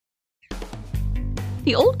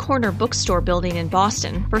The Old Corner Bookstore building in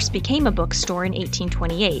Boston first became a bookstore in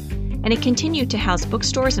 1828, and it continued to house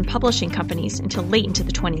bookstores and publishing companies until late into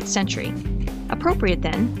the 20th century. Appropriate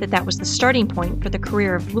then that was the starting point for the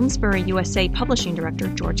career of Bloomsbury USA Publishing Director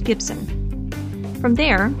George Gibson. From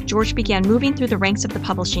there, George began moving through the ranks of the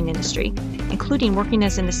publishing industry, including working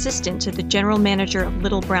as an assistant to the general manager of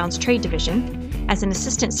Little Brown's trade division, as an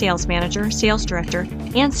assistant sales manager, sales director,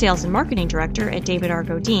 and sales and marketing director at David R.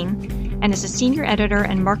 Godine, and as a senior editor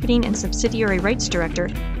and marketing and subsidiary rights director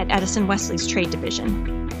at Edison Wesley's trade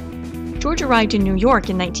division. George arrived in New York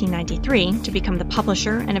in 1993 to become the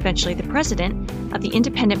publisher and eventually the president of the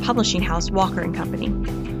independent publishing house Walker & Company.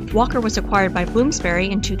 Walker was acquired by Bloomsbury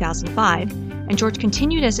in 2005, and George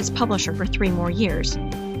continued as its publisher for 3 more years.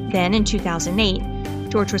 Then, in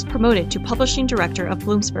 2008, George was promoted to publishing director of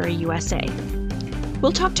Bloomsbury USA.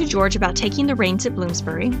 We'll talk to George about taking the reins at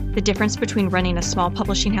Bloomsbury, the difference between running a small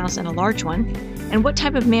publishing house and a large one, and what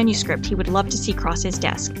type of manuscript he would love to see cross his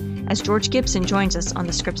desk, as George Gibson joins us on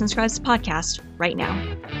the Scripts and Scribes podcast right now.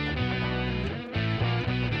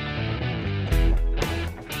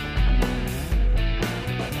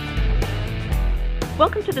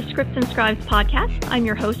 Welcome to the Scripts and Scribes podcast. I'm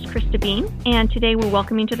your host, Krista Bean, and today we're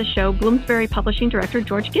welcoming to the show Bloomsbury Publishing Director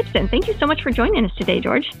George Gibson. Thank you so much for joining us today,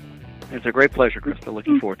 George. It's a great pleasure, Krista.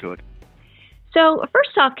 Looking forward to it. So first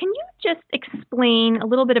off, can you just explain a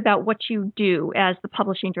little bit about what you do as the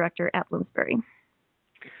publishing director at Bloomsbury?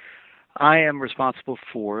 I am responsible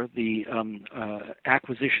for the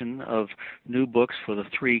acquisition of new books for the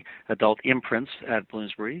 3 adult imprints at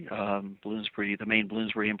Bloomsbury. The main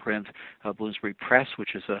Bloomsbury imprint, Bloomsbury Press,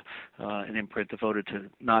 which is an imprint devoted to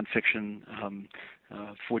nonfiction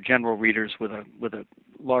for general readers with a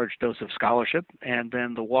large dose of scholarship, and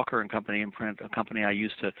then the Walker & Company imprint, a company I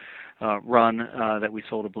used to run that we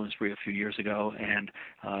sold to Bloomsbury a few years ago, and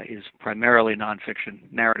is primarily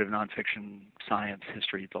nonfiction, narrative nonfiction, science,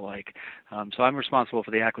 history, the like. So I'm responsible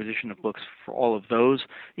for the acquisition of books for all of those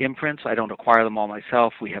imprints. I don't acquire them all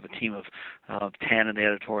myself. We have a team of 10 in the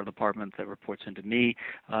editorial department that reports into me,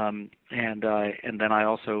 and then I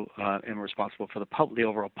also am responsible for the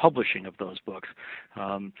overall publishing of those books.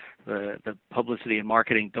 The publicity and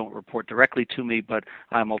marketing don't report directly to me, but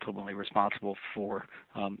I'm ultimately responsible for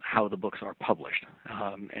how the books are published,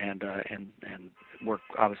 and work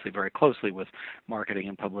obviously very closely with marketing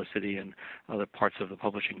and publicity and other parts of the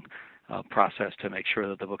publishing process to make sure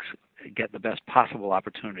that the books get the best possible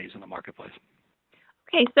opportunities in the marketplace.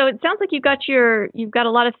 Okay, so it sounds like you've got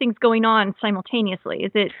a lot of things going on simultaneously.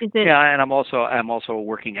 Is it? Yeah, and I'm also a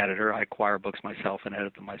working editor. I acquire books myself and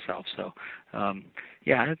edit them myself. So,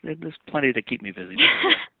 there's plenty to keep me busy.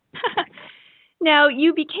 Now,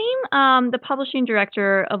 you became the publishing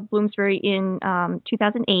director of Bloomsbury in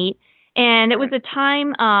 2008, and it was a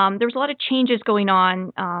time there was a lot of changes going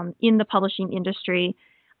on in the publishing industry.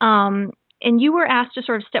 And you were asked to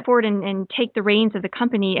sort of step forward and take the reins of the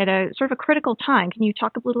company at a sort of a critical time. Can you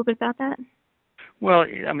talk a little bit about that? Well,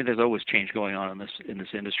 I mean, there's always change going on in this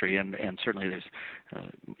industry, and certainly there's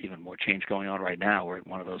even more change going on right now. We're at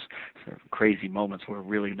one of those sort of crazy moments where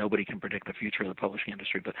really nobody can predict the future of the publishing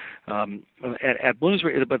industry. But at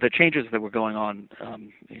Bloomsbury, but the changes that were going on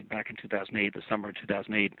back in 2008, the summer of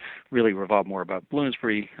 2008, really revolved more about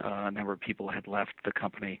Bloomsbury. A number of people had left the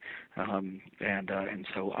company, and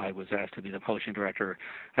so I was asked to be the publishing director.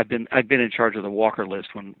 I've been in charge of the Walker list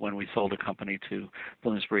when we sold the company to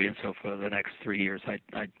Bloomsbury, and so for the next 3 years,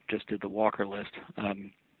 I just did the Walker list.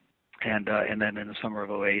 And then in the summer of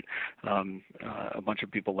 2008, a bunch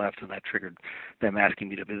of people left, and that triggered them asking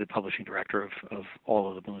me to be the publishing director of all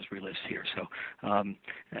of the Bloomsbury lists here. So,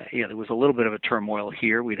 there was a little bit of a turmoil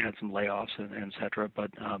here. We'd had some layoffs and et cetera, but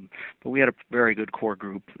we had a very good core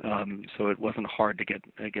group, so it wasn't hard to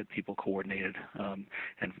get people coordinated and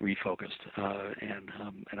refocused.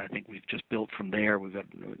 And I think we've just built from there. We've got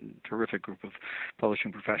a terrific group of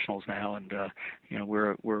publishing professionals now, and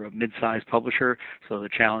we're a mid-sized publisher, so the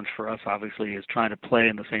challenge for us obviously is trying to play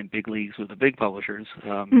in the same big leagues with the big publishers,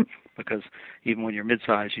 because even when you're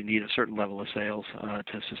mid-sized, you need a certain level of sales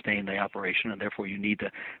to sustain the operation, and therefore you need to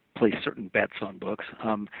place certain bets on books.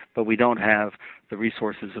 But we don't have the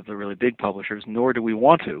resources of the really big publishers, nor do we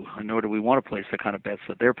want to place the kind of bets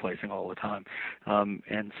that they're placing all the time.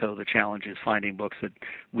 And so the challenge is finding books that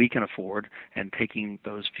we can afford and taking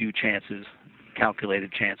those few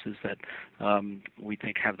calculated chances that we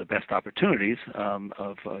think have the best opportunities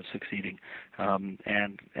of succeeding,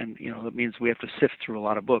 and that means we have to sift through a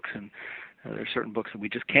lot of books, and there are certain books that we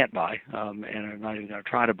just can't buy and are not even going to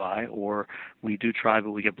try to buy, or we do try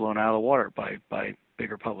but we get blown out of the water by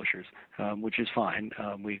bigger publishers, which is fine.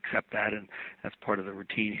 We accept that, and that's part of the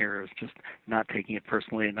routine here, is just not taking it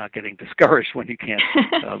personally and not getting discouraged when you can't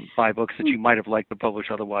buy books that you might have liked to publish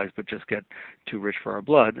otherwise, but just get too rich for our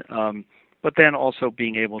blood. But then also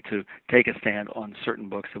being able to take a stand on certain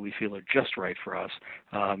books that we feel are just right for us,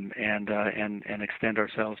 and extend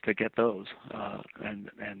ourselves to get those. And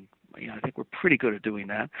I think we're pretty good at doing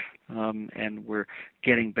that, and we're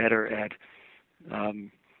getting better at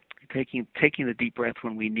taking the deep breath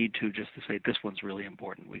when we need to, just to say this one's really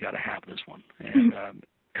important. We got to have this one, and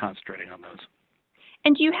concentrating on those.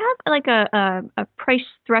 And do you have like a price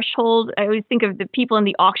threshold? I always think of the people in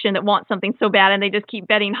the auction that want something so bad and they just keep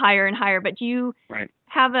betting higher and higher. But do you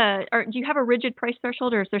have do you have a rigid price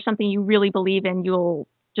threshold, or is there something you really believe in you'll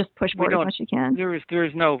just push for as much as you can? There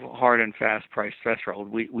is no hard and fast price threshold.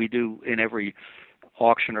 We do in every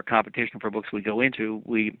auction or competition for books we go into,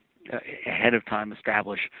 we ahead of time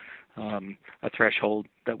establish a threshold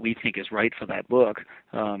that we think is right for that book,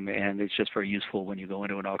 and it's just very useful when you go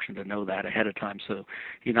into an auction to know that ahead of time, so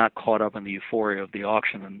you're not caught up in the euphoria of the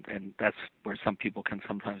auction, and that's where some people can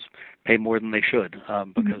sometimes pay more than they should,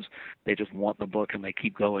 because they just want the book and they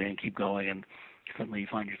keep going, and suddenly you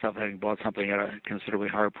find yourself having bought something at a considerably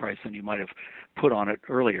higher price than you might have put on it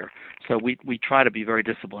earlier. So we try to be very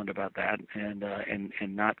disciplined about that, and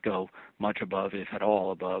not go much above, if at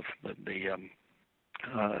all above, the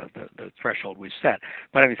threshold we've set.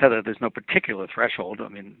 But having said that, there's no particular threshold. I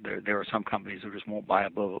mean, there are some companies who just won't buy a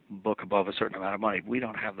book above a certain amount of money. We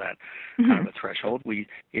don't have that kind of a threshold.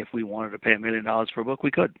 If we wanted to pay $1 million for a book, we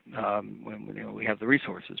could. We have the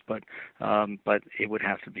resources, but it would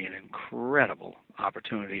have to be an incredible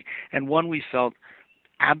opportunity, and one we felt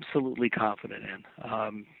absolutely confident in.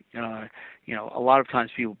 A lot of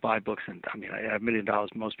times people buy books, and I mean, at $1 million,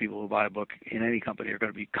 most people who buy a book in any company are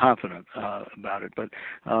going to be confident about it. But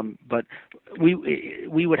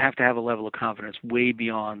we would have to have a level of confidence way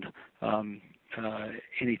beyond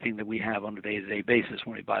anything that we have on a day-to-day basis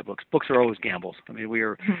when we buy books. Books are always gambles. I mean, we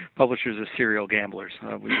are publishers are serial gamblers.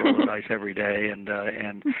 We roll the dice every day,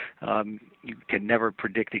 and you can never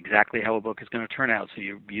predict exactly how a book is going to turn out. So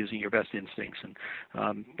you're using your best instincts, and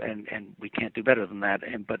we can't do better than that.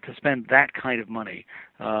 But to spend that kind of money,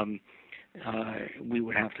 we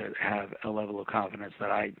would have to have a level of confidence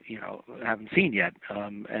that I haven't seen yet,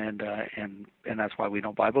 and that's why we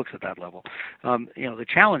don't buy books at that level. The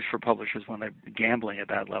challenge for publishers when they're gambling at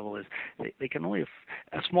that level is they can only,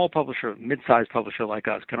 a small publisher, mid-sized publisher like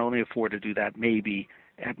us, can only afford to do that maybe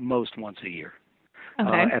at most once a year.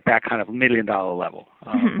 At that kind of $1 million level.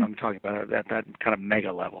 I'm talking about at that kind of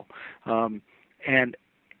mega level, and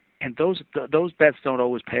those bets don't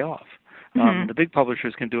always pay off. The big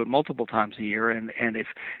publishers can do it multiple times a year, and if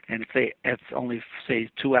only say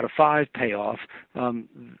 2 out of 5 pay off,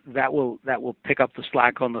 that will pick up the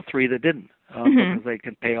slack on the 3 that didn't, because they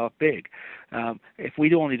can pay off big. If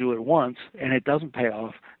we only do it once and it doesn't pay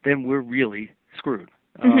off, then we're really screwed.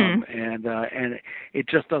 And it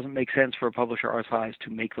just doesn't make sense for a publisher our size to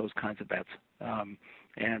make those kinds of bets,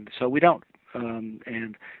 and so we don't.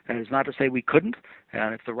 And that is not to say we couldn't.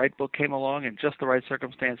 And if the right book came along in just the right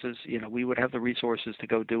circumstances, we would have the resources to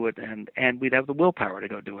go do it, and we'd have the willpower to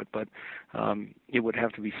go do it. But it would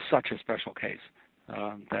have to be such a special case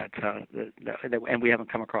and we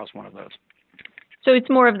haven't come across one of those. So it's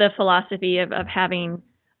more of the philosophy of having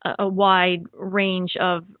a wide range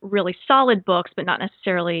of really solid books, but not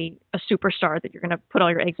necessarily a superstar that you're going to put all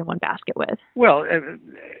your eggs in one basket with. Well,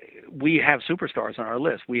 we have superstars on our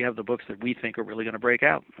list. We have the books that we think are really going to break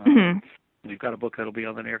out. We've got a book that'll be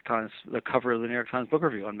on the New York Times, the cover of the New York Times Book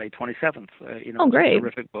Review on May 27th. It's a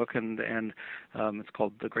terrific book, and it's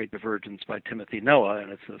called The Great Divergence by Timothy Noah,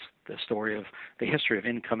 and it's the story of the history of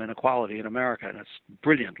income inequality in America, and it's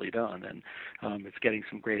brilliantly done, and it's getting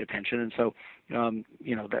some great attention. And so,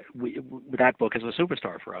 that book is a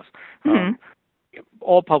superstar for us.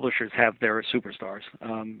 All publishers have their superstars,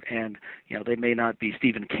 and they may not be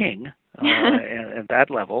Stephen King at that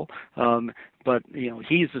level, but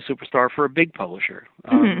he's the superstar for a big publisher,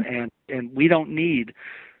 and we don't need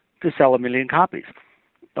to sell 1 million copies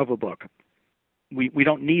of a book. We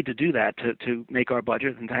don't need to do that to make our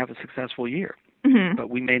budget and to have a successful year. But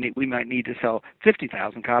we might need to sell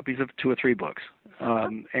 50,000 copies of 2 or 3 books,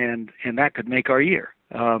 and that could make our year.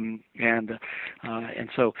 And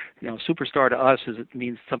so superstar to us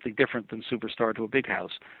means something different than superstar to a big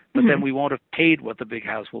house. But then we won't have paid what the big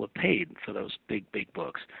house will have paid for those big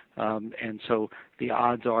books. And so the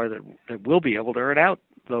odds are that we'll be able to earn out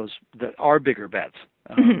those that are bigger bets.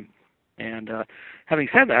 And having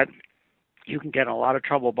said that, you can get in a lot of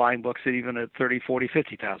trouble buying books at even at $30,000, $40,000,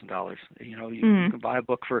 $50,000. You can buy a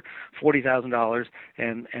book for $40,000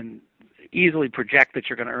 and easily project that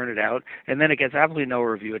you're going to earn it out, and then it gets absolutely no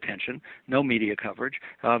review attention, no media coverage.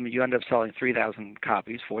 You end up selling 3,000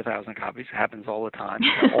 copies, 4,000 copies. It happens all the time,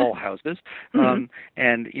 all houses.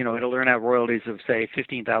 And it'll earn out royalties of say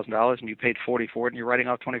 $15,000, and you paid $40,000 for it, and you're writing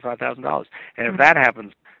off $25,000. And if that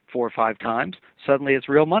happens 4 or 5 times, suddenly it's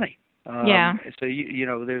real money. So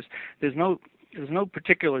there's no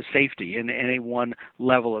particular safety in any one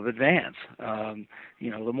level of advance.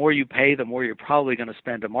 The more you pay, the more you're probably going to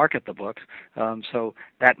spend to market the book. So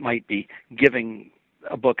that might be giving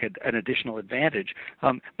a book an additional advantage.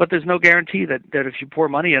 But there's no guarantee that if you pour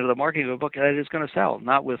money into the marketing of a book, that it is going to sell.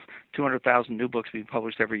 Not with 200,000 new books being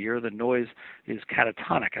published every year. The noise is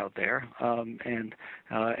catatonic out there. And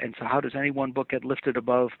so how does any one book get lifted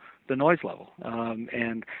above the noise level?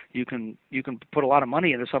 And you can put a lot of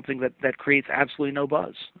money into something that creates absolutely no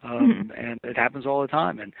buzz. And it happens all the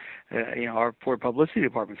time. And our poor publicity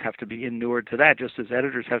departments have to be inured to that, just as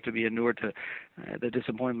editors have to be inured to the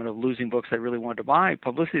disappointment of losing books they really wanted to buy.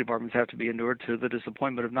 Publicity departments have to be inured to the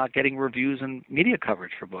disappointment of not getting reviews and media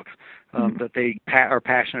coverage for books that they are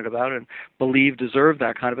passionate about and believe deserve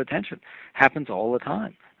that kind of attention. Happens all the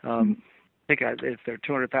time. Think if there are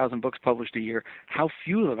 200,000 books published a year, how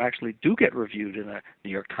few of them actually do get reviewed in the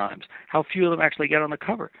New York Times? How few of them actually get on the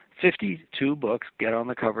cover? 52 books get on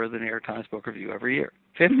the cover of the New York Times Book Review every year.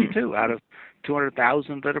 52 out of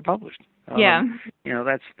 200,000 that are published.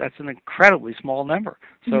 That's an incredibly small number.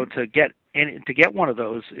 So to get one of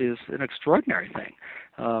those is an extraordinary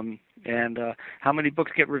thing. And how many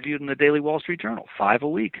books get reviewed in the Daily Wall Street Journal? 5 a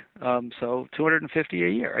week. So 250 a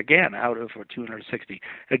year. Again, or 260.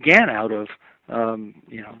 Again, out of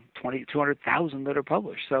 200,000 that are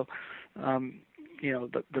published. So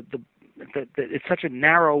it's such a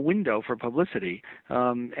narrow window for publicity,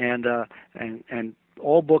 and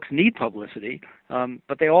all books need publicity,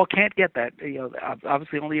 but they all can't get that.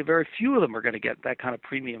 Obviously, only a very few of them are going to get that kind of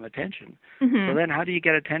premium attention. So then, how do you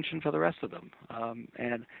get attention for the rest of them?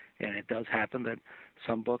 And it does happen that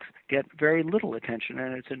some books get very little attention,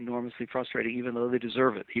 and it's enormously frustrating, even though they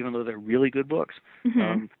deserve it, even though they're really good books.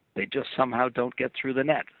 They just somehow don't get through the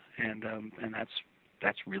net, and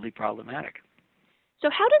that's really problematic. So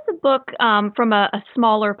how does a book from a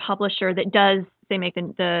smaller publisher that does, say, make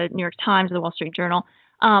the New York Times or the Wall Street Journal,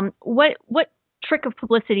 what trick of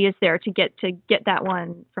publicity is there to get that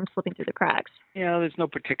one from slipping through the cracks? There's no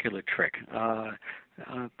particular trick.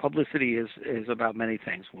 Publicity is about many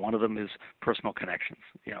things. One of them is personal connections.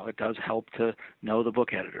 It does help to know the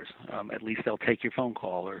book editors. At least they'll take your phone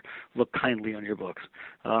call or look kindly on your books.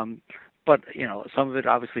 But, some of it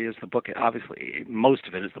obviously is the book. Obviously, most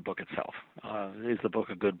of it is the book itself. Is the book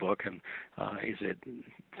a good book, and is it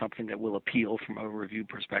something that will appeal from a review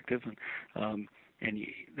perspective? And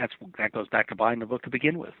that goes back to buying the book to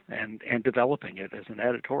begin with, and developing it as an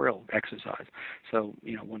editorial exercise. So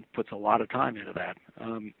one puts a lot of time into that.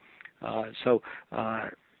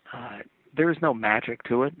 There is no magic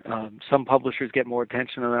to it. Some publishers get more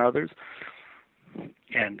attention than others,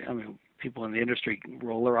 and people in the industry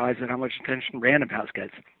roll their eyes at how much attention Random House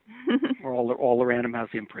gets, or all the Random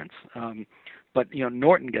House imprints. But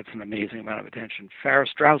Norton gets an amazing amount of attention. Farrar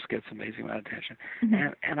Straus gets an amazing amount of attention,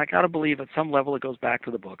 and I got to believe at some level it goes back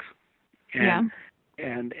to the books. And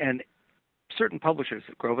certain publishers,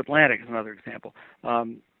 Grove Atlantic is another example,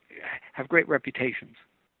 have great reputations.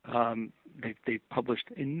 They've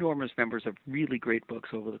published enormous numbers of really great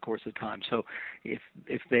books over the course of time. So if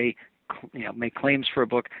they make claims for a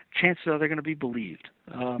book, chances are they're going to be believed,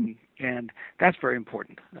 and that's very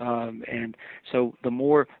important. And so the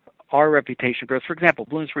more our reputation grows, for example,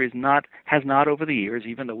 Bloomsbury has not over the years,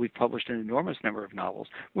 even though we've published an enormous number of novels,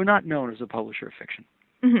 we're not known as a publisher of fiction.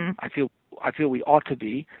 I feel we ought to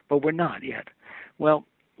be, but we're not yet. Well,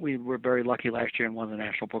 we were very lucky last year and won the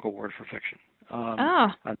National Book Award for fiction.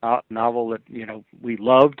 A novel that we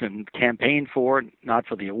loved and campaigned for, not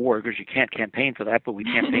for the award because you can't campaign for that, but we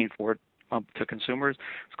campaigned for it to consumers.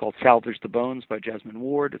 It's called Salvage the Bones by Jesmyn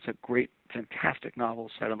Ward. It's a great, fantastic novel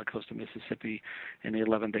set on the coast of Mississippi in the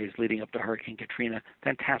 11 days leading up to Hurricane Katrina.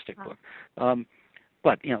 Fantastic book.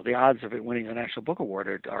 But the odds of it winning the National Book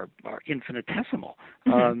Award are infinitesimal,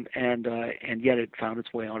 and yet it found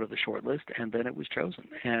its way onto the short list, and then it was chosen,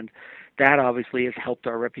 and that obviously has helped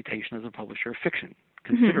our reputation as a publisher of fiction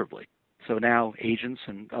considerably. So now agents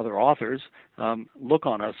and other authors look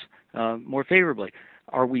on us more favorably.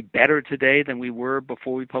 Are we better today than we were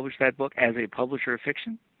before we published that book as a publisher of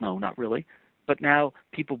fiction? No, not really. but now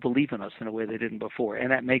people believe in us in a way they didn't before, and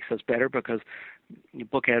that makes us better because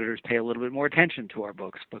book editors pay a little bit more attention to our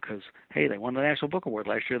books because, hey, they won the National Book Award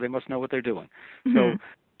last year. They must know what they're doing. Mm-hmm.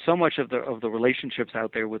 So much of the relationships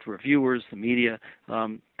out there with reviewers, the media,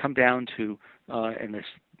 come down to, and this,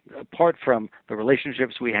 apart from the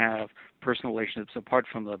relationships we have, personal relationships, apart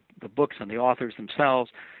from the books and the authors themselves,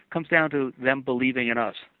 comes down to them believing in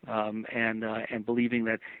us, and believing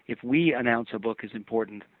that if we announce a book is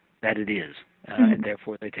important, that it is, and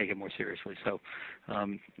therefore they take it more seriously. So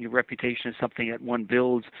your reputation is something that one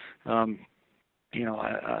builds.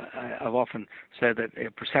 I've often said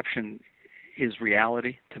that perception is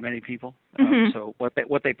reality to many people. So what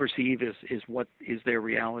they perceive is what is their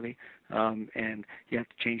reality, and you have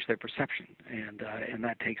to change their perception, and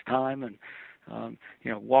that takes time. And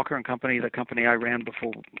Walker and Company, the company I ran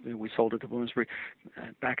before we sold it to Bloomsbury,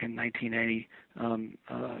 back in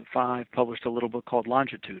 1985, published a little book called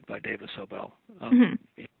Longitude by David Sobel. A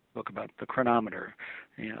book about the chronometer,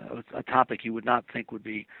 a topic you would not think would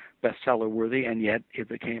be bestseller worthy, and yet it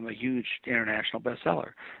became a huge international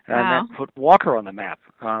bestseller. And that put Walker on the map.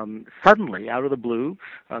 Suddenly, out of the blue,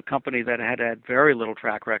 a company that had very little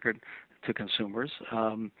track record to consumers,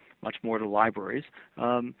 much more to libraries,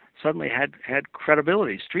 suddenly had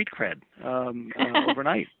credibility, street cred,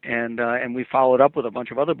 overnight. And we followed up with a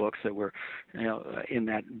bunch of other books that were, in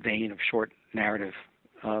that vein of short narrative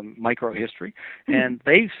micro history, and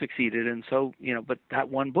they succeeded. And so, but that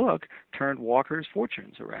one book turned Walker's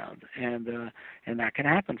fortunes around, and that can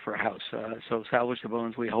happen for a house. So Salvage the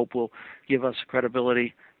Bones, we hope, will give us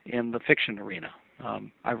credibility in the fiction arena.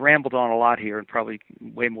 I've rambled on a lot here, and probably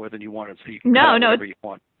way more than you wanted, so you can cut whatever you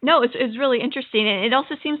want. No, it's really interesting, and it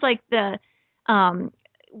also seems like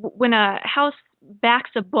when a house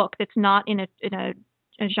backs a book that's not in a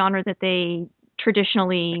genre that they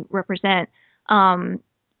traditionally represent,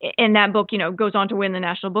 and that book, goes on to win the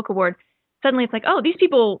National Book Award, suddenly it's like, oh, these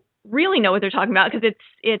people really know what they're talking about, because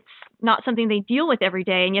it's not something they deal with every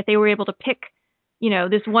day, and yet they were able to pick,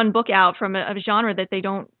 this one book out from a genre that they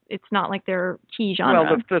don't. It's not like their key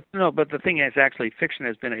genre. Well, but the thing is, actually, fiction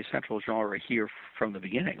has been a central genre here from the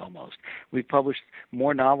beginning. Almost, we've published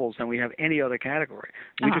more novels than we have any other category.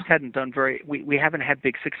 We just hadn't done we haven't had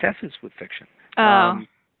big successes with fiction.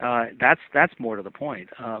 That's more to the point.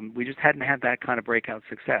 We just hadn't had that kind of breakout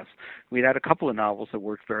success. We'd had a couple of novels that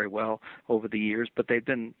worked very well over the years, but they've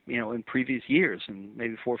been, in previous years, and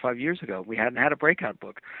maybe 4 or 5 years ago, we hadn't had a breakout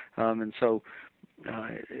book, and so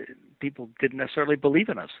people didn't necessarily believe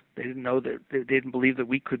in us. They didn't know that. They didn't believe that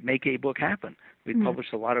we could make a book happen. We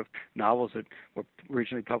published a lot of novels that were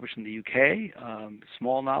originally published in the UK,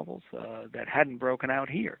 small novels that hadn't broken out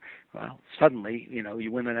here. Well, suddenly,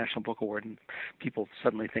 you win the National Book Award, and people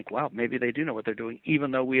suddenly think, wow, maybe they do know what they're doing,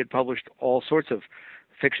 even though we had published all sorts of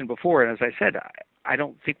fiction before. And as I said, I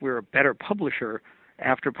don't think we're a better publisher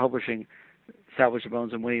after publishing Salvage the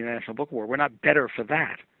Bones and winning the National Book Award. We're not better for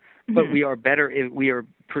that. But we are better. We are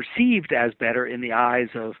perceived as better in the eyes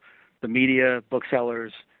of the media,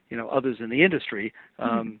 booksellers, others in the industry,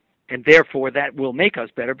 and therefore that will make us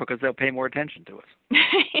better because they'll pay more attention to us.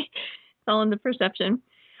 It's all in the perception.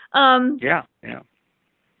 Yeah.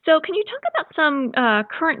 So, can you talk about some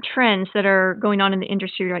current trends that are going on in the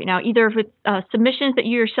industry right now, either with submissions that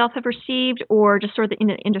you yourself have received, or just sort of in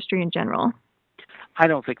the industry in general? I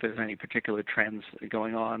don't think there's any particular trends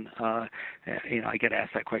going on. I get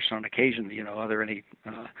asked that question on occasion. Are there any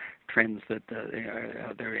trends that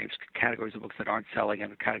are there any categories of books that aren't selling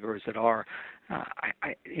and categories that are?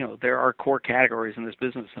 There are core categories in this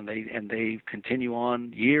business, and they continue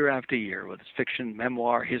on year after year, whether it's fiction,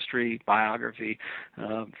 memoir, history, biography,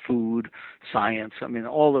 food, science. I mean,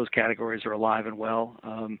 all those categories are alive and well.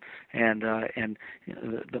 The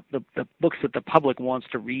books that the public wants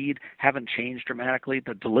to read haven't changed dramatically.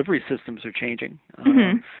 The delivery systems are changing.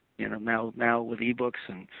 Now with ebooks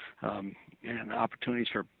and opportunities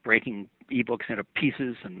for breaking ebooks into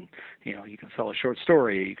pieces, and you can sell a short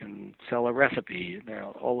story, you can sell a recipe.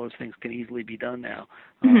 All those things can easily be done now.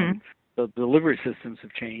 The delivery systems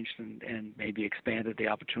have changed and maybe expanded the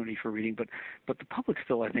opportunity for reading, but the public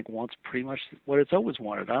still, I think, wants pretty much what it's always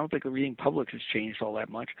wanted. I don't think the reading public has changed all that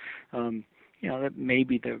much. That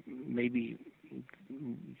maybe the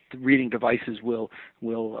reading devices will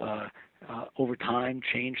over time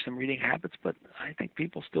change some reading habits, but I think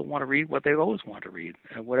people still want to read what they've always wanted to read,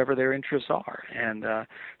 whatever their interests are. And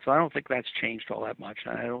so I don't think that's changed all that much.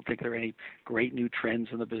 I don't think there are any great new trends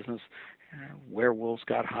in the business. Werewolves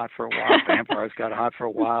got hot for a while, vampires got hot for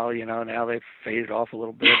a while, now they've faded off a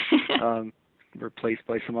little bit, replaced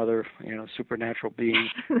by some other, supernatural being.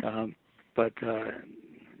 But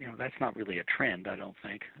that's not really a trend, I don't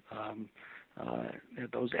think.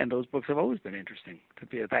 those books have always been interesting. To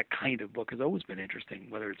be that kind of book has always been interesting,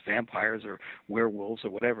 whether it's vampires or werewolves or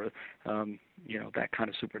whatever. That kind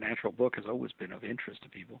of supernatural book has always been of interest to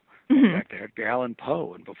people. Mm-hmm. Back to Edgar Allan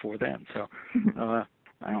Poe and before then. So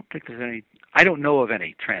I don't think there's any. I don't know of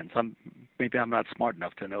any trends. Maybe I'm not smart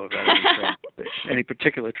enough to know about any trends, any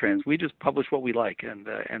particular trends. We just publish what we like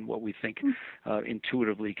and what we think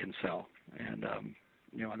intuitively can sell. And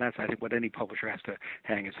and that's, I think, what any publisher has to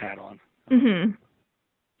hang his hat on. Mm-hmm.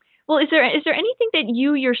 Well, is there anything that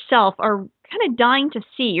you yourself are kind of dying to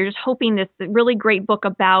see? You're just hoping this really great book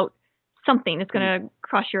about something that's going to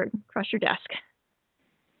cross your desk.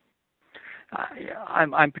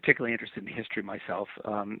 I'm particularly interested in history myself,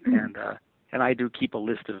 and I do keep a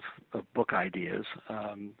list of book ideas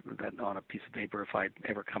that on a piece of paper. If I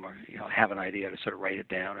ever have an idea, to sort of write it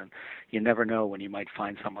down, and you never know when you might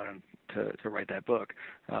find someone to write that book.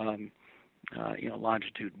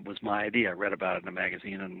 Longitude was my idea. I read about it in a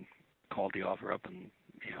magazine and called the author up,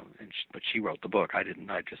 but she wrote the book. I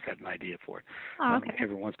didn't. I just had an idea for it. Oh, okay.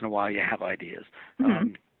 Every once in a while, you have ideas.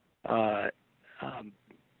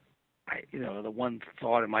 The one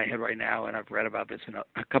thought in my head right now, and I've read about this in a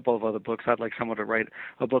couple of other books, I'd like someone to write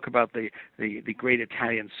a book about the great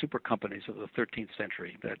Italian super companies of the 13th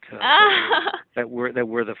century that were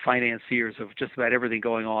the financiers of just about everything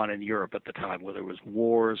going on in Europe at the time, whether it was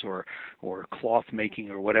wars or cloth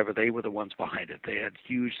making or whatever. They were the ones behind it. They had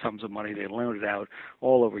huge sums of money. They loaned it out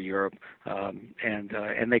all over Europe,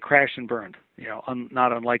 and they crashed and burned.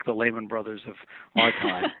 Not unlike the Lehman Brothers of our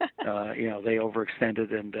time. They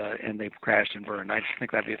overextended and they crashed and burned. I just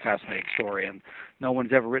think that'd be a fascinating story, and no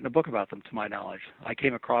one's ever written a book about them, to my knowledge. I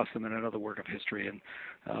came across them in another work of history, and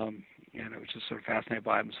I was just sort of fascinated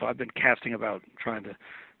by them. So I've been casting about, trying to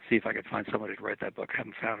see if I could find somebody to write that book. I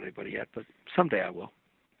haven't found anybody yet, but someday I will.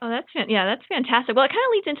 Oh, that's fantastic. Well, it kind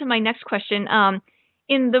of leads into my next question.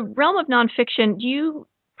 In the realm of nonfiction, do you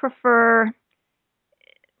prefer?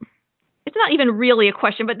 It's not even really a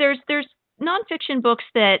question, but there's nonfiction books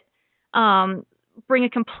that bring a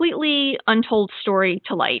completely untold story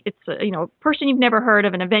to light. It's a person you've never heard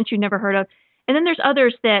of, an event you've never heard of, and then there's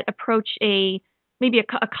others that approach maybe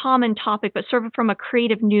a common topic, but sort of from a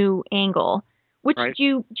creative new angle. Which right.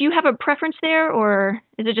 do you have a preference there, or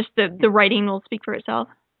is it just the writing will speak for itself?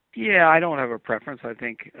 Yeah, I don't have a preference. I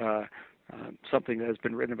think something that has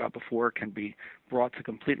been written about before can be brought to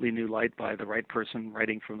completely new light by the right person,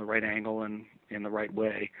 writing from the right angle and in the right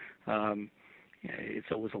way. It's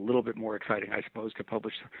always a little bit more exciting, I suppose, to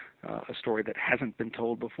publish a story that hasn't been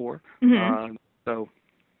told before. Mm-hmm.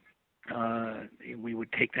 We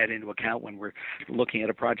would take that into account when we're looking at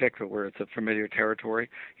a project where it's a familiar territory.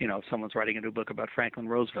 If someone's writing a new book about Franklin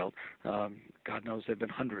Roosevelt, God knows there have been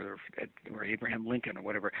hundreds, or Abraham Lincoln or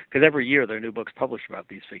whatever, because every year there are new books published about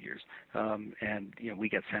these figures, and we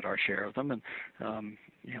get sent our share of them, and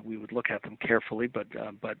we would look at them carefully, but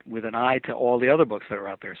with an eye to all the other books that are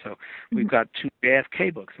out there. So we've got 2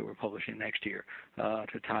 JFK books that we're publishing next year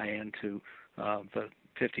to tie into the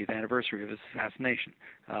 50th anniversary of his assassination,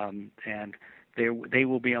 and they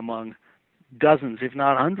will be among dozens, if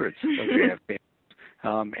not hundreds, of JFK.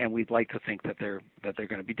 And we'd like to think that they're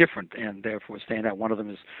going to be different and therefore stand out. One of them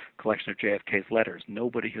is a collection of JFK's letters.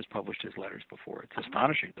 Nobody has published his letters before. It's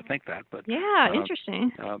astonishing to think that, but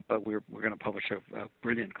interesting. But we're going to publish a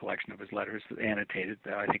brilliant collection of his letters, annotated,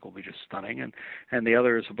 that I think will be just stunning. And the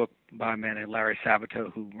other is a book by a man named Larry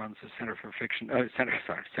Sabato, who runs the Center for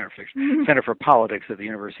Politics at the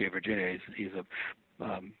University of Virginia. He's a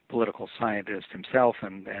political scientist himself,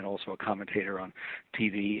 and also a commentator on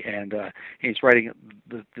TV, and he's writing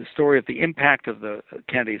the story of the impact of the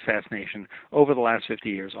Kennedy assassination over the last 50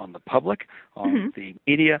 years on the public, on the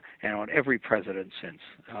media, and on every president since.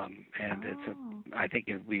 I think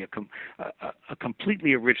it will be a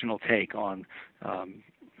completely original take on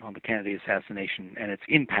the Kennedy assassination and its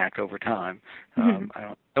impact over time.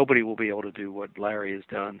 Nobody will be able to do what Larry has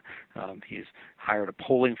done. He's hired a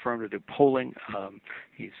polling firm to do polling.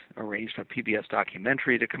 He's arranged a PBS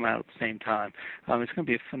documentary to come out at the same time. It's going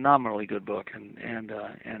to be a phenomenally good book, and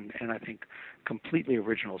I think completely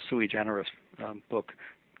original, sui generis book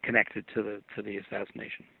connected to the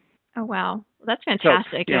assassination. Oh wow, that's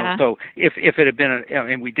fantastic! So if it had been,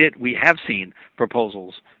 and we have seen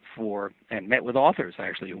proposals for, and met with authors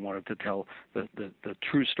actually who wanted to tell the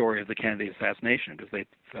true story of the Kennedy assassination because they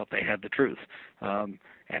felt they had the truth,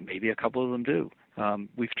 and maybe a couple of them do.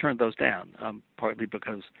 We've turned those down, partly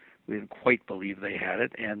because we didn't quite believe they had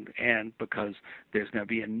it, and because there's going to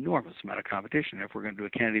be an enormous amount of competition. If we're going to do a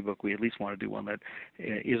Kennedy book, we at least want to do one that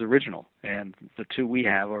is original, and the 2 we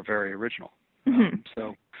have are very original.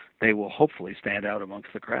 So they will hopefully stand out amongst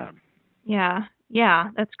the crowd. Yeah. Yeah,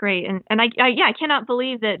 that's great. And yeah, I cannot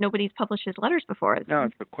believe that nobody's published his letters before. No,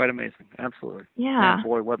 it's quite amazing. Absolutely. Yeah. And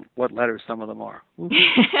boy, what letters some of them are. Oof,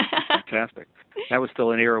 fantastic. That was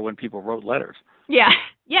still an era when people wrote letters. Yeah.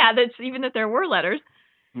 Yeah, that's even that there were letters.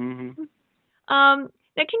 Mm-hmm.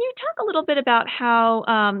 Now, can you talk a little bit about how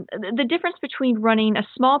the difference between running a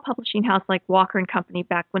small publishing house like Walker and Company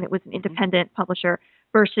back when it was an independent publisher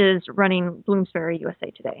versus running Bloomsbury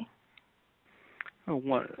USA today? Oh,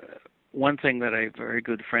 one thing that a very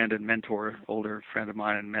good friend and mentor, older friend of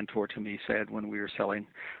mine and mentor to me, said when we were selling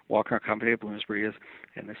Walker and Company at Bloomsbury is,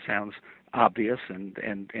 and this sounds obvious and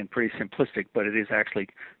pretty simplistic, but it is actually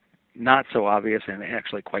not so obvious and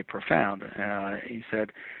actually quite profound. He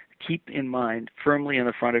said, keep in mind, firmly in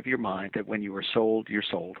the front of your mind, that when you are sold, you're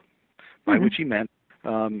sold. By which he meant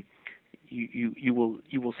you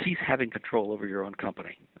will cease having control over your own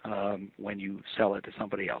company when you sell it to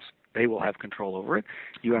somebody else. They will have control over it.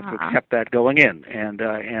 You have to accept that going in,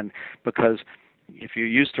 and because if you're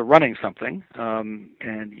used to running something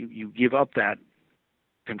and you give up that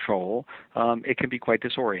control, it can be quite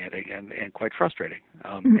disorienting and quite frustrating.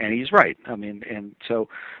 And he's right. I mean, and so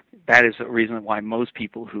that is the reason why most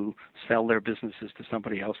people who sell their businesses to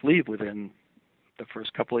somebody else leave within the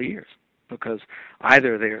first couple of years, because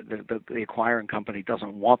either the acquiring company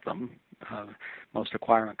doesn't want them. Most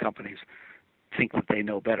acquiring companies think that they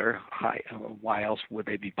know better. Why else would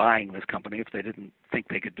they be buying this company if they didn't think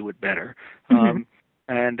they could do it better? And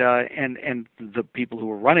the people who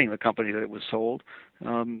were running the company that it was sold,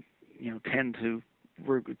 tend to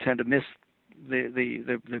miss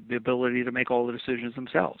the ability to make all the decisions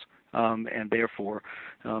themselves, and therefore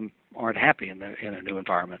aren't happy in a new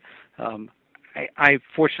environment. I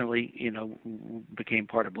fortunately, became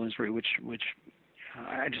part of Bloomsbury, which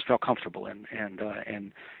I just felt comfortable in, and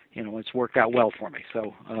it's worked out well for me.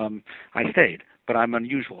 So I stayed, but I'm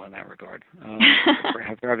unusual in that regard. For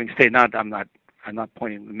having stayed, I'm not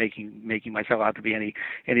making myself out to be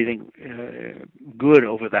anything good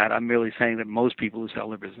over that. I'm merely saying that most people who sell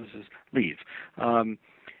their businesses leave, and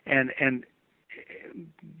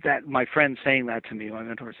that my friend saying that to me, my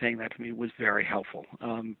mentor saying that to me, was very helpful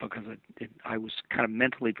because I was kind of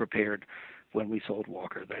mentally prepared when we sold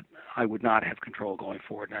Walker that I would not have control going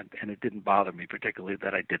forward, and it didn't bother me particularly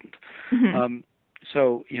that I didn't.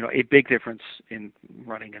 So a big difference in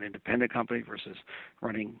running an independent company versus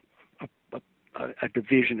running a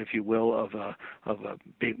division, if you will, of a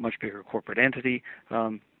much bigger corporate entity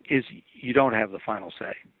is you don't have the final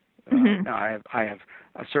say. Now I have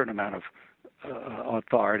a certain amount of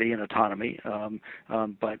authority and autonomy,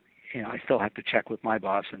 but I still have to check with my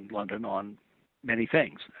boss in London on many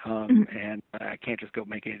things, and I can't just go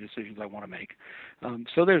make any decisions I want to make.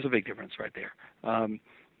 So there's a big difference right there.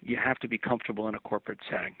 You have to be comfortable in a corporate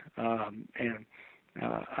setting, and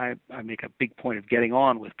I make a big point of getting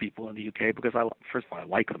on with people in the UK because first of all, I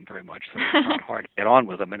like them very much, so it's not hard to get on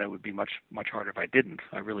with them, and it would be much harder if I didn't.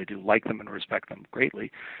 I really do like them and respect them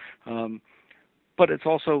greatly. But it's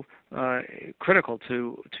also critical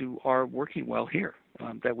to our working well here,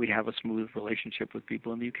 that we have a smooth relationship with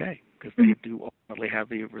people in the UK, because they do ultimately have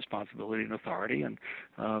the responsibility and authority, and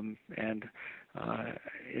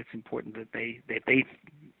it's important that they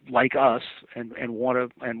like us and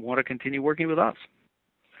want to continue working with us.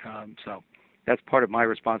 So that's part of my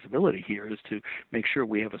responsibility here, is to make sure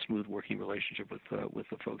we have a smooth working relationship with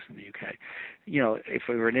the folks in the UK. If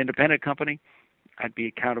we were an independent company, I'd be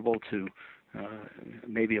accountable to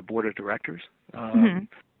maybe a board of directors.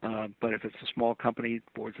 But if it's a small company,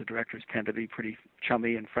 boards of directors tend to be pretty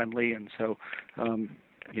chummy and friendly, and so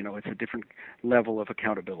it's a different level of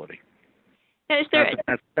accountability.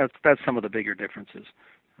 That's some of the bigger differences.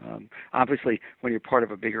 Obviously, when you're part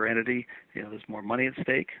of a bigger entity, there's more money at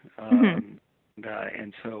stake,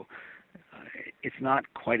 and so it's not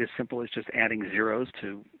quite as simple as just adding zeros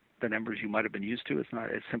to the numbers you might have been used to. It's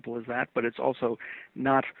not as simple as that, but it's also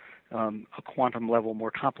not a quantum level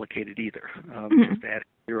more complicated either. Just adding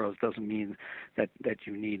zeros doesn't mean that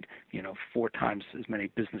you need 4 times as many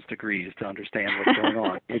business degrees to understand what's going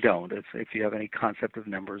on. You don't. If you have any concept of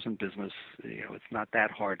numbers in business, it's not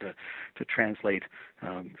that hard to translate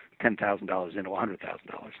 $10,000 into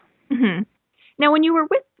 $100,000. Now, when you were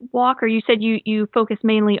with Walker, you said you focused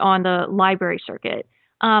mainly on the library circuit.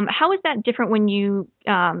 How is that different when you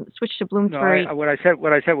switched to Bloomsbury? No, what I said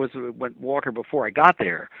was when Walker, before I got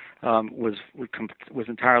there, was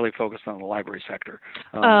entirely focused on the library sector.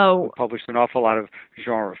 We published an awful lot of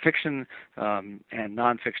genre fiction and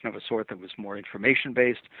nonfiction of a sort that was more information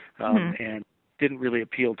based, didn't really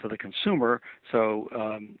appeal to the consumer, so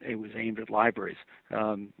it was aimed at libraries.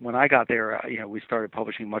 When I got there, we started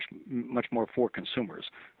publishing much more for consumers,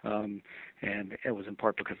 and it was in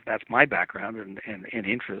part because that's my background and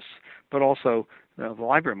interests, but also the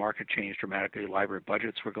library market changed dramatically. Library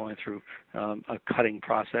budgets were going through a cutting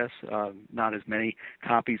process. Not as many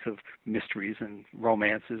copies of mysteries and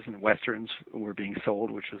romances and westerns were being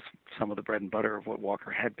sold, which is some of the bread and butter of what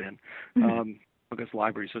Walker had been. Because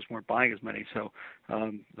libraries just weren't buying as many, so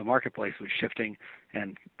the marketplace was shifting,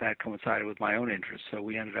 and that coincided with my own interests. So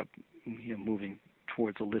we ended up moving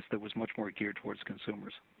towards a list that was much more geared towards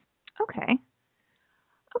consumers. Okay.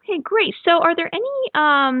 Okay, great. So are there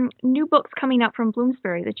any new books coming out from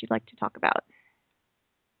Bloomsbury that you'd like to talk about?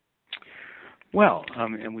 Well,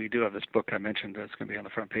 and we do have this book I mentioned that's going to be on the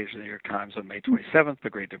front page of the New York Times on May 27th, The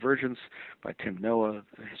Great Divergence by Tim Noah,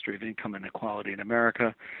 The History of Income Inequality in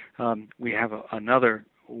America. We have another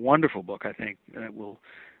wonderful book, I think, that will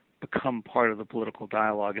become part of the political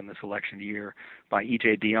dialogue in this election year by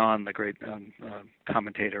E.J. Dionne, the great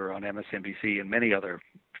commentator on MSNBC and many other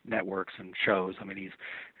networks and shows. I mean, he's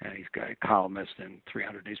a columnist in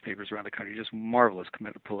 300 newspapers around the country, just marvelous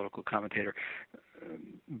political commentator.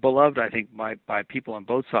 Beloved, I think, by people on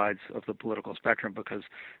both sides of the political spectrum because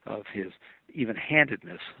of his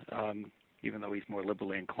even-handedness. Even though he's more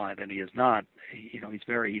liberally inclined than he is not, he's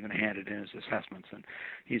very even-handed in his assessments. And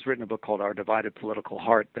he's written a book called Our Divided Political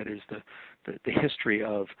Heart that is the history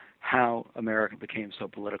of how America became so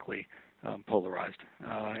politically polarized.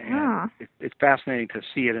 And it's fascinating to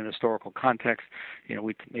see it in historical context.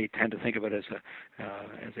 We may tend to think of it as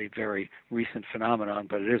a very recent phenomenon,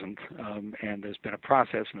 but it isn't. And there's been a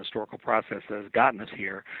process, an historical process that has gotten us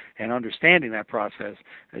here. And understanding that process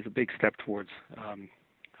is a big step towards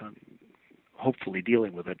hopefully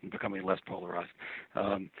dealing with it and becoming less polarized.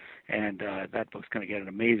 That book's going to get an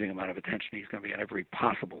amazing amount of attention. He's going to be on every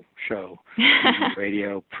possible show, TV,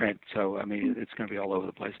 radio, print. So, I mean, it's going to be all over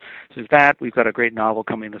the place. So there's that. We've got a great novel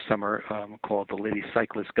coming this summer called The Lady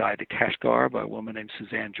Cyclist's Guide to Kashgar by a woman named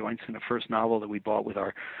Suzanne Joynson, a first novel that we bought with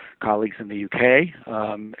our colleagues in the UK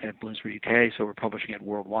at Bloomsbury UK. So we're publishing it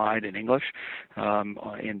worldwide in English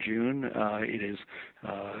in June. It is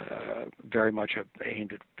very much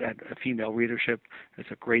aimed at a female readership.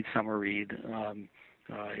 It's a great summer read.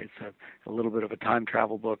 It's a little bit of a time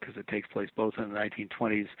travel book because it takes place both in the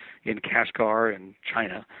 1920s in Kashgar in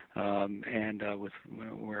China, and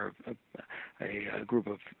where a group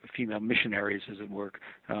of female missionaries is at work,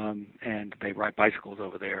 and they ride bicycles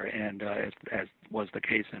over there, and as was the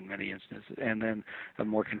case in many instances. And then a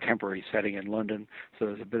more contemporary setting in London, so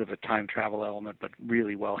there's a bit of a time travel element, but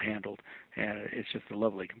really well handled, and it's just a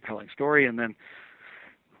lovely, compelling story. And then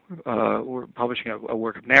we're publishing a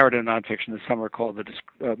work of narrative nonfiction this summer called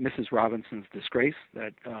Mrs. Robinson's Disgrace,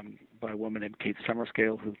 that by a woman named Kate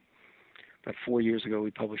Summerscale, who about 4 years ago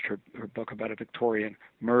we published her book about a Victorian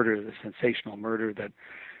murder, the sensational murder that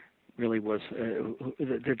really was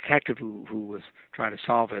the detective who was trying to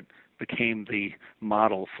solve it became the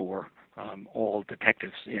model for all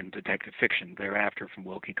detectives in detective fiction thereafter, from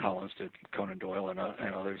Wilkie Collins to Conan Doyle and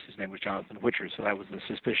others. His name was Jonathan Whicher, so that was the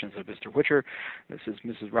suspicions of Mr. Whicher. This is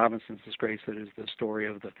Mrs. Robinson's Disgrace. That is the story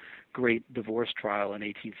of the great divorce trial in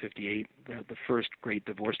 1858, the first great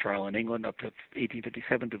divorce trial in England. Up to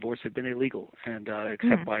 1857, divorce had been illegal, and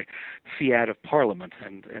except by fiat of Parliament,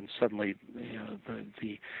 and suddenly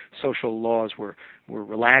the social laws were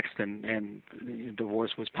relaxed, and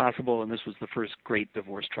divorce was possible, and this was the first great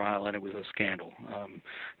divorce trial, and it was a scandal.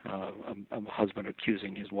 A husband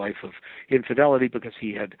accusing his wife of infidelity because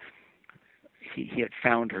he had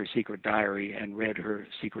found her secret diary and read her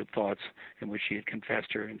secret thoughts in which she had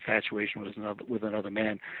confessed her infatuation with another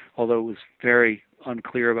man, although it was very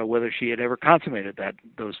unclear about whether she had ever consummated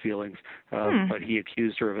those feelings. But he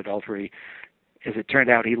accused her of adultery. As it turned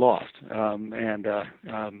out, he lost, but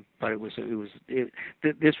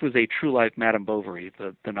this was a true life Madame Bovary,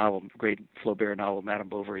 the novel, great Flaubert novel Madame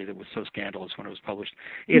Bovary, that was so scandalous when it was published.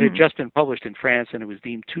 It had just been published in France, and it was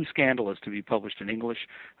deemed too scandalous to be published in English,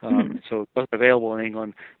 so it wasn't available in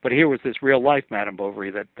England. But here was this real life Madame Bovary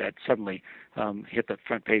that suddenly hit the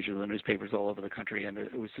front page of the newspapers all over the country, and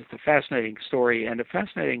it was just a fascinating story and a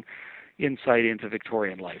fascinating insight into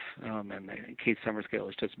Victorian life, and Kate Summerscale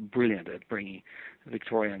is just brilliant at bringing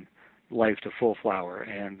Victorian life to full flower,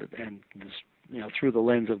 and this, through the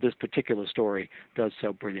lens of this particular story, does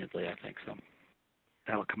so brilliantly, I think. So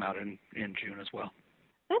that'll come out in June as well.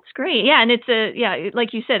 That's great. Yeah, and it's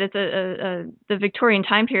like you said, it's the Victorian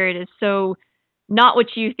time period is so not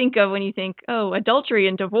what you think of when you think, oh, adultery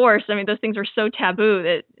and divorce. I mean, those things are so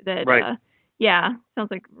taboo that right.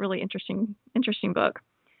 Sounds like a really interesting book.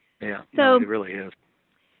 Yeah, So, no, it really is.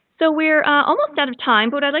 So we're almost out of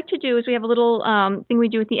time, but what I'd like to do is we have a little thing we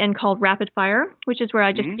do at the end called Rapid Fire, which is where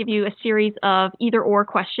I just give you a series of either-or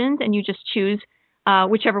questions, and you just choose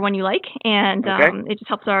whichever one you like, and it just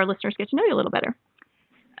helps our listeners get to know you a little better.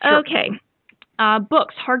 Sure. Okay.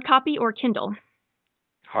 Books, hard copy or Kindle?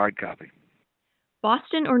 Hard copy.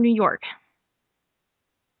 Boston or New York?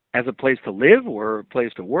 As a place to live or a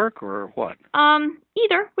place to work or what?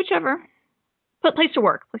 Either, whichever. But place to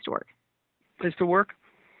work. Place to work?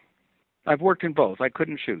 I've worked in both. I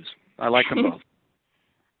couldn't choose. I like them both.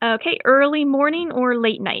 Okay, early morning or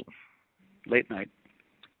late night? Late night.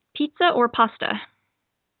 Pizza or pasta?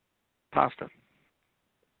 Pasta.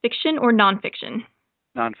 Fiction or nonfiction?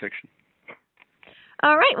 Nonfiction.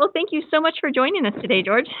 All right. Well, thank you so much for joining us today,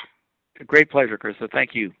 George. A great pleasure, Krista.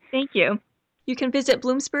 Thank you. Thank you. You can visit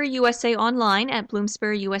Bloomsbury USA online at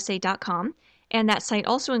bloomsburyusa.com. And that site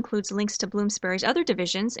also includes links to Bloomsbury's other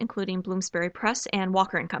divisions, including Bloomsbury Press and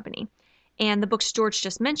Walker & Company. And the books George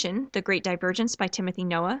just mentioned, The Great Divergence by Timothy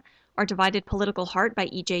Noah, Our Divided Political Heart by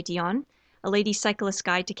E.J. Dionne, A Lady Cyclist's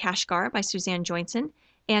Guide to Kashgar by Suzanne Joynson,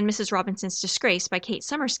 and Mrs. Robinson's Disgrace by Kate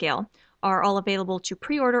Summerscale are all available to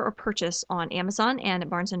pre-order or purchase on Amazon and at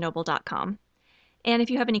barnesandnoble.com. And if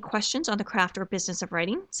you have any questions on the craft or business of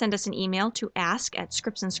writing, send us an email to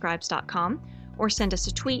ask@scriptsandscribes.com or send us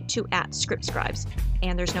a tweet to @scriptscribes.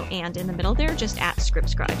 And there's no and in the middle there, just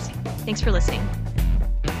 @scriptscribes. Thanks for listening.